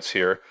highlights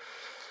here.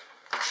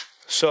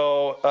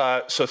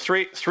 So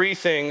three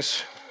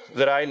things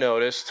that I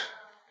noticed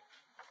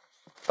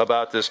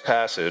about this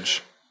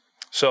passage.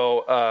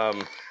 So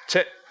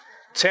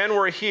 10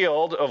 were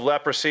healed of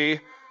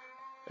leprosy,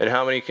 and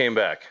how many came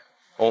back?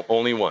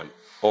 Only one.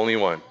 Only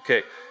one.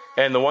 Okay,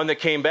 and the one that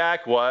came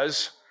back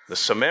was the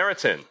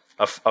Samaritan,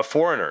 a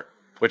foreigner,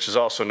 which is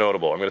also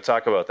notable. I'm going to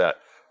talk about that.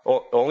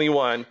 Only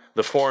one,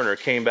 the foreigner,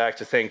 came back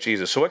to thank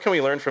Jesus. So what can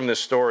we learn from this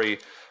story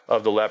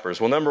of the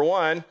lepers? Well, number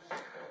one,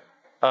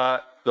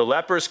 the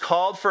lepers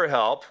called for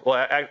help.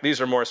 Well, these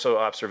are more so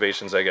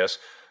observations, I guess.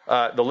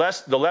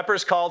 The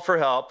lepers called for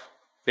help.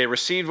 They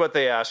received what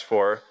they asked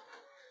for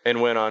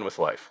and went on with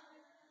life.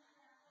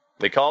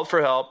 They called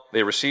for help.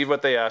 They received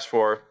what they asked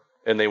for,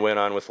 and they went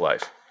on with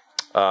life.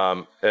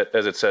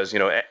 As it says,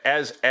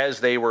 as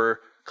they were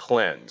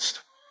cleansed.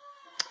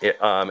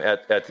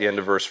 At the end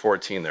of verse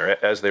 14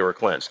 there, as they were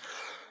cleansed.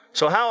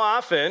 So how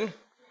often,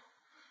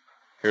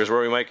 here's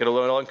where we might get a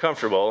little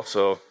uncomfortable,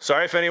 so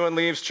sorry if anyone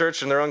leaves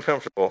church and they're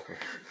uncomfortable.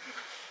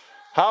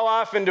 How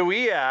often do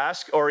we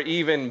ask or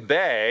even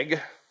beg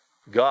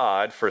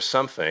God for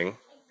something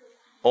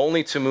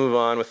only to move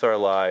on with our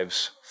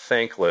lives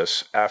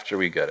thankless after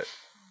we get it?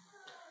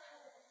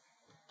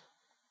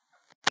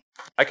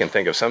 I can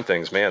think of some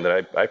things, man,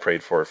 that I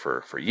prayed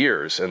for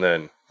years, and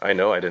then I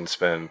know I didn't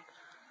spend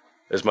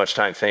as much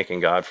time thanking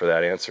God for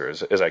that answer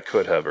as I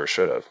could have or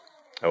should have.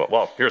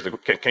 Well,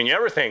 can you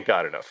ever thank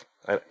God enough?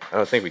 I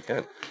don't think we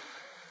can.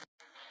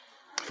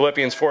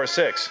 Philippians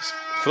 4:6.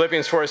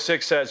 Philippians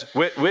 4:6 says,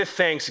 with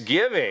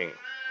thanksgiving,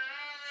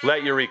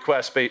 let your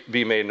requests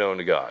be made known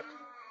to God.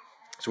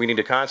 So we need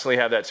to constantly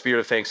have that spirit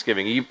of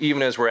thanksgiving,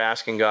 even as we're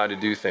asking God to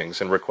do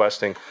things and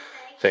requesting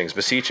things,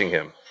 beseeching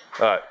him.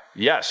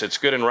 Yes, it's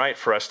good and right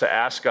for us to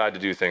ask God to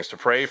do things, to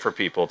pray for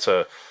people,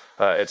 to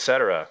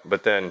etc.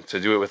 But then to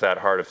do it with that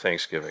heart of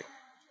thanksgiving,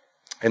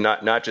 and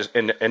not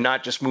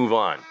just move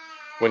on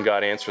when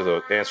God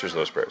answers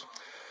those prayers.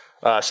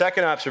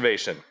 Second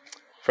observation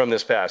from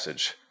this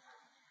passage: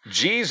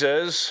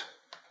 Jesus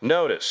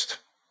noticed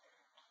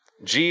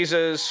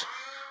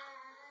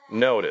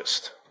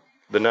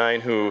the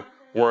 9 who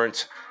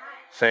weren't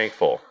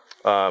thankful.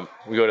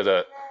 We go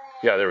to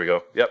there we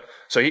go. Yep.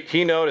 So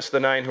he noticed the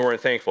 9 who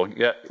weren't thankful.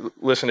 Yeah,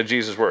 listen to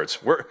Jesus' words.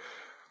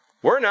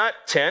 We're not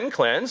 10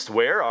 cleansed.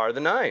 Where are the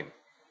 9?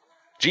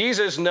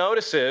 Jesus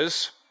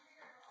notices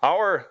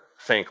our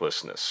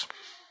thanklessness.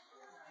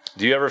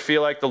 Do you ever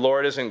feel like the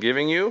Lord isn't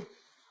giving you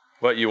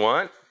what you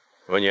want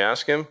when you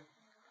ask him?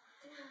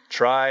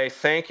 Try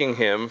thanking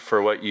him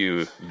for what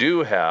you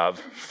do have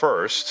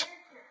first.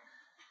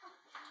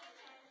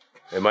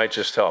 It might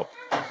just help.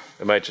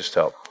 It might just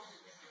help.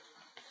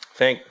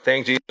 Thank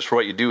Jesus for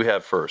what you do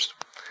have first.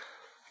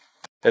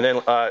 And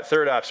then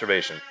third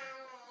observation.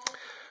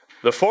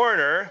 The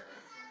foreigner,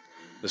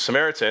 the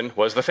Samaritan,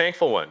 was the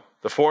thankful one.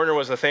 The foreigner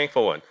was the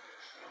thankful one.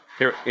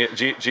 Here,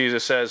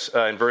 Jesus says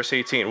in verse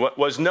 18,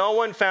 was no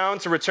one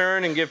found to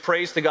return and give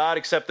praise to God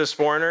except this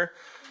foreigner?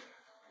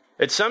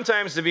 It's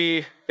sometimes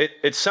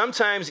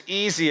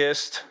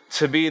easiest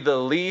to be the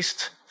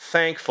least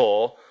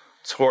thankful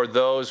toward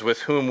those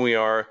with whom we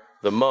are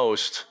the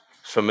most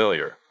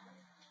familiar,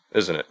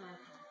 isn't it?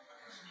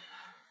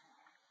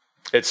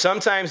 It's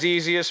sometimes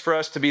easiest for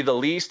us to be the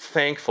least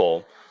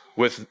thankful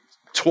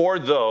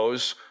toward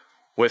those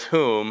with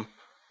whom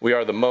we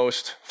are the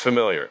most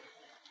familiar.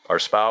 Our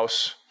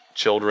spouse,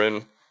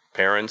 children,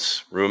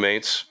 parents,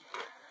 roommates.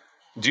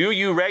 Do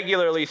you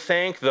regularly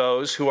thank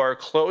those who are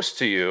close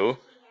to you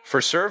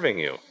for serving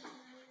you?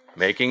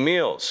 Making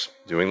meals,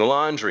 doing the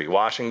laundry,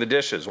 washing the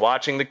dishes,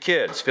 watching the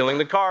kids, filling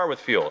the car with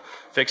fuel,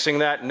 fixing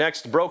that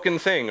next broken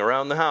thing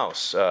around the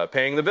house,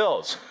 paying the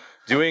bills,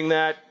 doing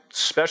that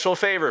special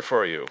favor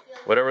for you,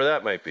 whatever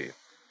that might be.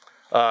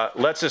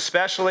 Let's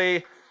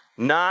especially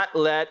not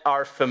let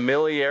our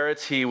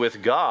familiarity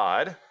with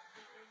God,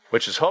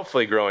 which is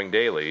hopefully growing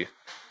daily,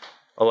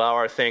 allow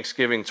our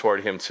thanksgiving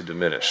toward him to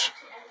diminish.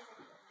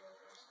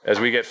 As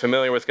we get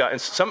familiar with God,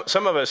 and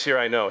some of us here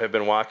I know have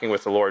been walking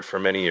with the Lord for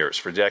many years,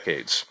 for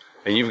decades,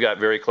 and you've got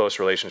very close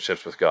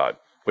relationships with God,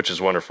 which is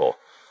wonderful.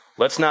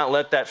 Let's not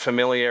let that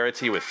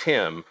familiarity with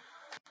him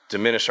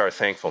diminish our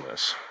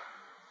thankfulness.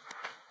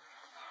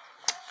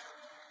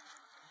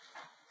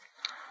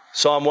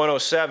 Psalm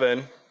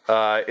 107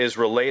 is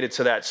related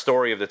to that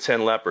story of the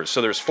 10 lepers.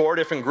 So there's 4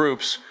 different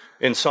groups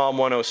in Psalm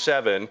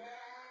 107,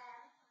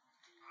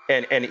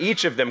 and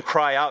each of them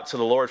cry out to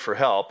the Lord for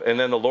help, and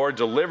then the Lord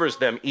delivers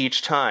them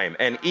each time.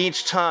 And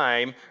each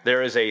time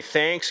there is a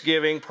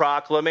thanksgiving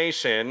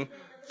proclamation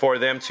for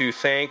them to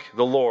thank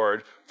the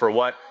Lord for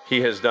what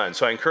he has done.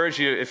 So I encourage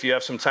you, if you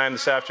have some time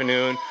this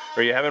afternoon,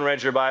 or you haven't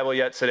read your Bible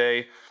yet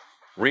today,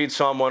 read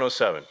Psalm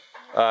 107.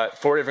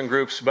 4 different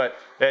groups, but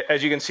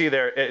as you can see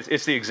there,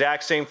 it's the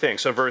exact same thing.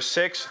 So verse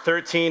 6,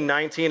 13,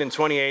 19, and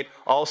 28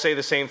 all say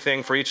the same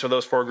thing for each of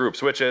those 4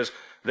 groups, which is,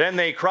 then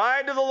they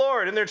cried to the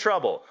Lord in their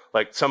trouble.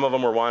 Like some of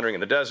them were wandering in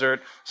the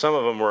desert, some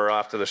of them were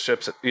off to the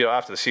ships,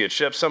 off to the sea at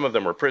ships, some of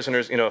them were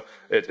prisoners.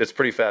 It's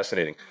pretty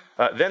fascinating.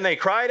 Then they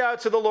cried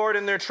out to the Lord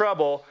in their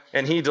trouble,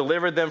 and he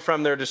delivered them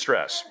from their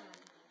distress.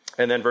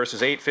 And then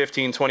verses 8,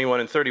 15, 21,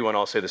 and 31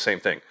 all say the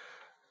same thing.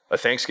 A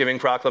thanksgiving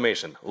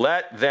proclamation.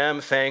 Let them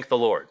thank the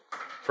Lord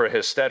for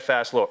his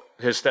steadfast love.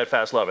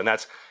 And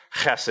that's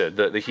chesed,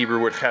 the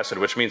Hebrew word chesed,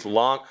 which means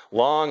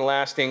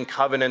long-lasting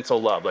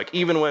covenantal love. Like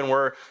even when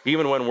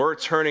we're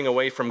turning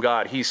away from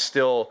God, he's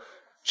still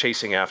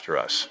chasing after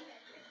us.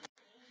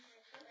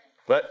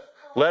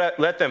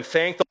 Let them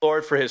thank the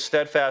Lord for his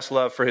steadfast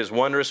love, for his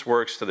wondrous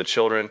works to the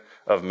children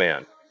of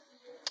man.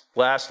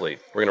 Lastly,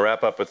 we're going to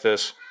wrap up with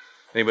this.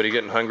 Anybody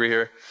getting hungry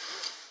here?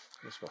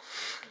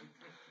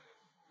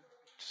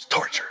 Just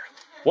torture.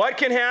 What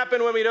can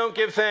happen when we don't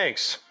give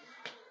thanks?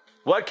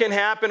 What can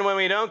happen when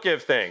we don't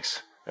give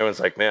thanks? Everyone's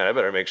like, man, I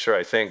better make sure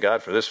I thank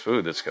God for this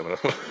food that's coming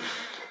up.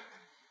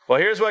 Well,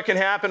 here's what can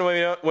happen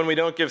when we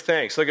don't give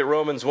thanks. Look at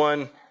Romans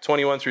 1,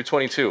 21 through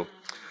 22.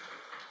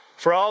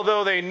 For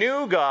although they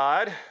knew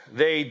God,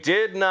 they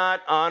did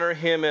not honor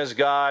him as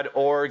God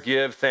or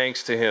give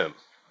thanks to him.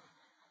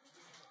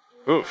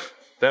 Oof.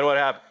 Then what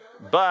happened?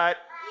 But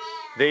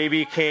they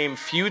became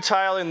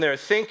futile in their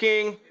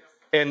thinking,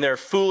 and their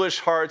foolish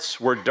hearts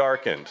were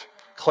darkened.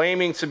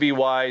 Claiming to be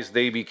wise,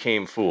 they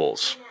became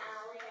fools.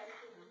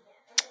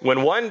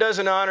 When one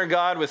doesn't honor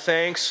God with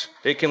thanks,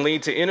 it can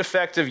lead to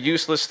ineffective,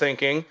 useless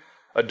thinking,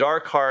 a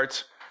dark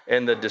heart,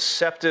 and the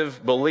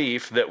deceptive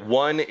belief that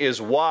one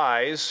is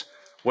wise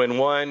when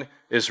one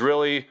is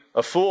really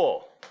a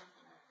fool.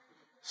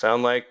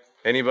 Sound like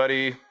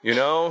anybody you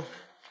know?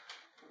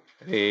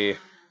 Any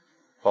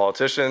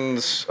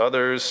politicians,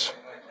 others?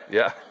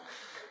 Yeah.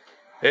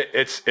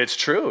 It's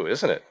true,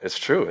 isn't it? It's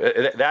true.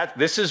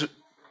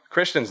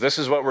 Christians, this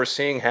is what we're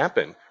seeing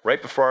happen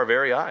right before our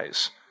very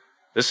eyes.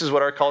 This is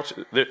what our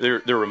culture,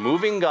 they're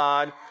removing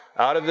God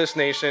out of this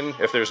nation.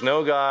 If there's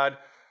no God,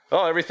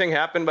 everything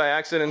happened by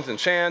accident and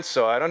chance,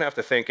 so I don't have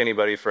to thank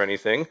anybody for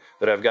anything,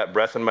 that I've got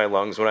breath in my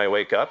lungs when I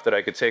wake up, that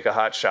I could take a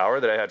hot shower,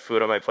 that I had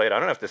food on my plate. I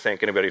don't have to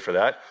thank anybody for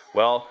that.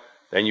 Well,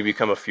 then you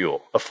become a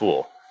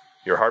fool.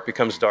 Your heart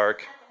becomes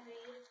dark,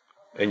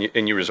 and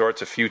you resort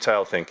to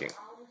futile thinking.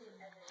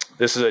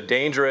 This is a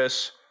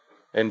dangerous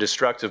and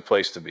destructive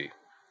place to be.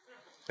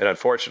 And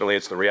unfortunately,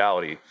 it's the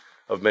reality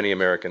of many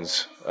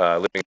Americans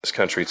living in this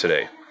country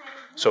today.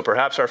 So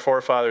perhaps our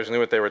forefathers knew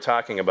what they were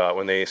talking about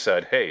when they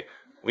said, hey,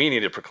 we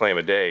need to proclaim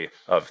a day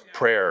of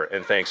prayer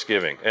and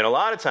thanksgiving. And a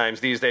lot of times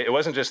these days, it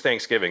wasn't just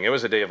Thanksgiving. It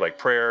was a day of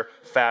prayer,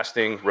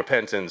 fasting,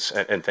 repentance,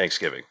 and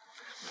thanksgiving.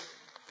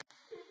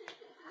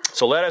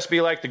 So let us be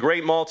like the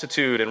great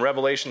multitude in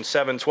Revelation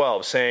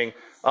 7:12, saying,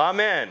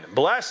 Amen.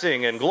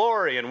 Blessing and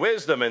glory and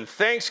wisdom and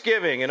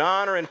thanksgiving and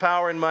honor and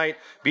power and might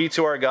be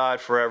to our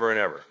God forever and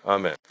ever.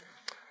 Amen.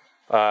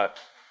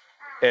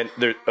 And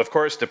there, of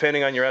course,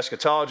 depending on your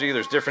eschatology,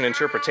 there's different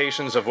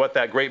interpretations of what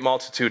that great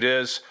multitude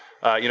is.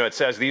 It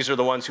says these are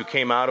the ones who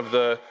came out of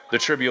the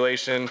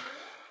tribulation.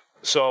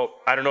 So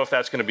I don't know if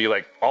that's going to be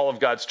like all of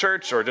God's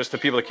church or just the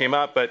people that came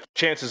out, but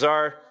chances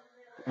are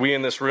we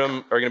in this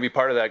room are going to be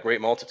part of that great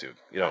multitude,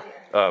 and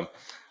we're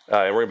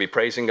going to be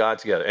praising God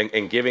together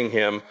and giving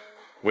him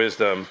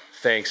wisdom,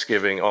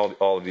 thanksgiving,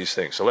 all of these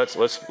things. So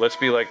let's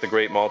be like the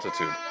great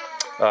multitude.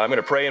 I'm going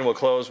to pray and we'll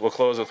close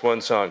with one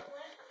song.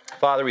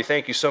 Father, we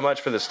thank you so much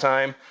for this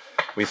time.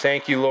 We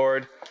thank you,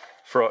 Lord,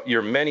 for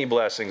your many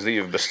blessings that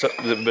you've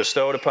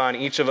bestowed upon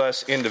each of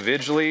us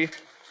individually,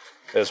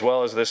 as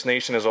well as this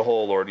nation as a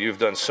whole, Lord. You've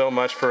done so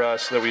much for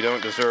us that we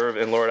don't deserve.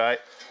 And Lord, I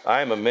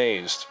am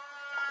amazed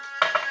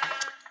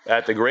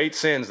at the great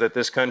sins that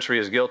this country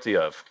is guilty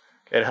of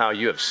and how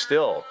you have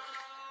still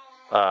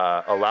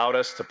allowed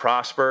us to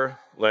prosper.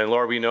 And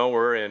Lord, we know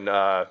we're in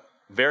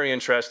very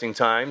interesting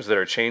times that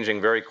are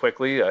changing very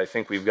quickly. I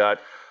think we've got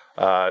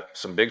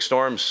some big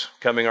storms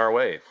coming our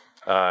way.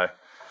 And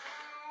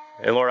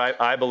Lord,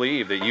 I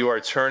believe that you are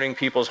turning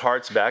people's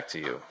hearts back to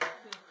you.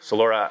 So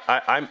Lord,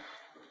 I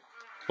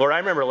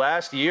remember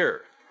last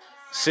year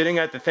sitting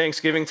at the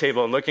Thanksgiving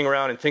table and looking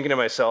around and thinking to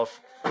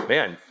myself,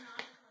 man,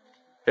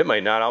 it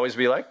might not always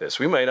be like this.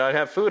 We might not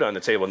have food on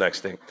the table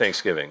next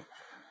Thanksgiving.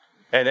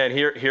 And then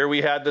here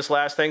we had this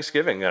last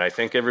Thanksgiving, and I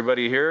think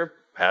everybody here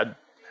had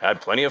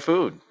plenty of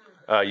food.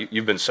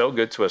 You've been so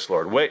good to us,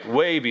 Lord,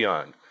 way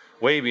beyond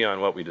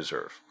what we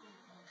deserve.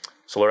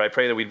 So Lord, I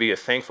pray that we'd be a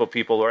thankful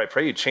people. Lord, I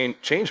pray you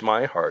change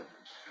my heart.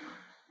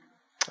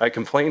 I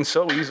complain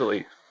so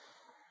easily.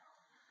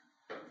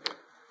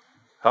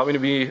 Help me to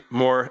be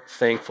more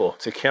thankful,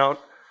 to count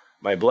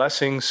my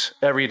blessings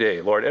every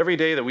day. Lord, every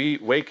day that we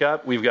wake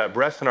up, we've got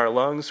breath in our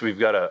lungs, we've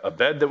got a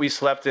bed that we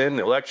slept in,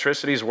 the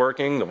electricity's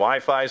working, the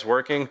Wi-Fi's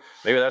working.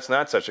 Maybe that's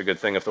not such a good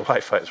thing if the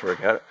Wi-Fi's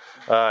working.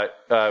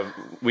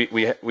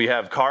 We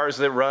have cars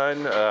that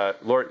run.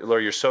 Lord,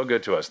 you're so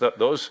good to us.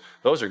 Those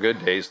are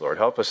good days, Lord.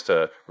 Help us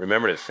to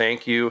remember to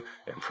thank you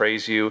and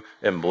praise you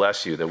and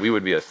bless you, that we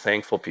would be a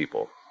thankful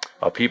people,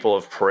 a people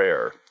of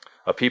prayer,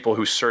 a people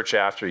who search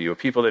after you, a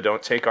people that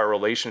don't take our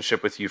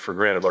relationship with you for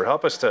granted. Lord,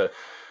 help us to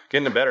get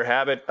in a better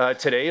habit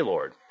today,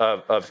 Lord,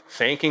 of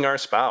thanking our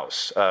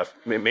spouse.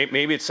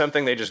 Maybe it's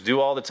something they just do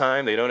all the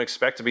time. They don't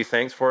expect to be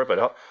thanked for it, but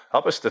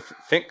help us to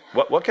think,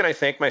 what can I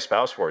thank my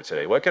spouse for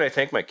today? What can I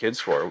thank my kids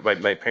for,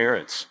 my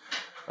parents,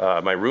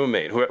 my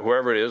roommate,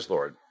 whoever it is,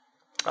 Lord?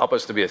 Help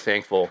us to be a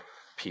thankful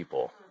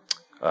people.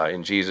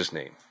 In Jesus'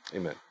 name,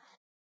 amen.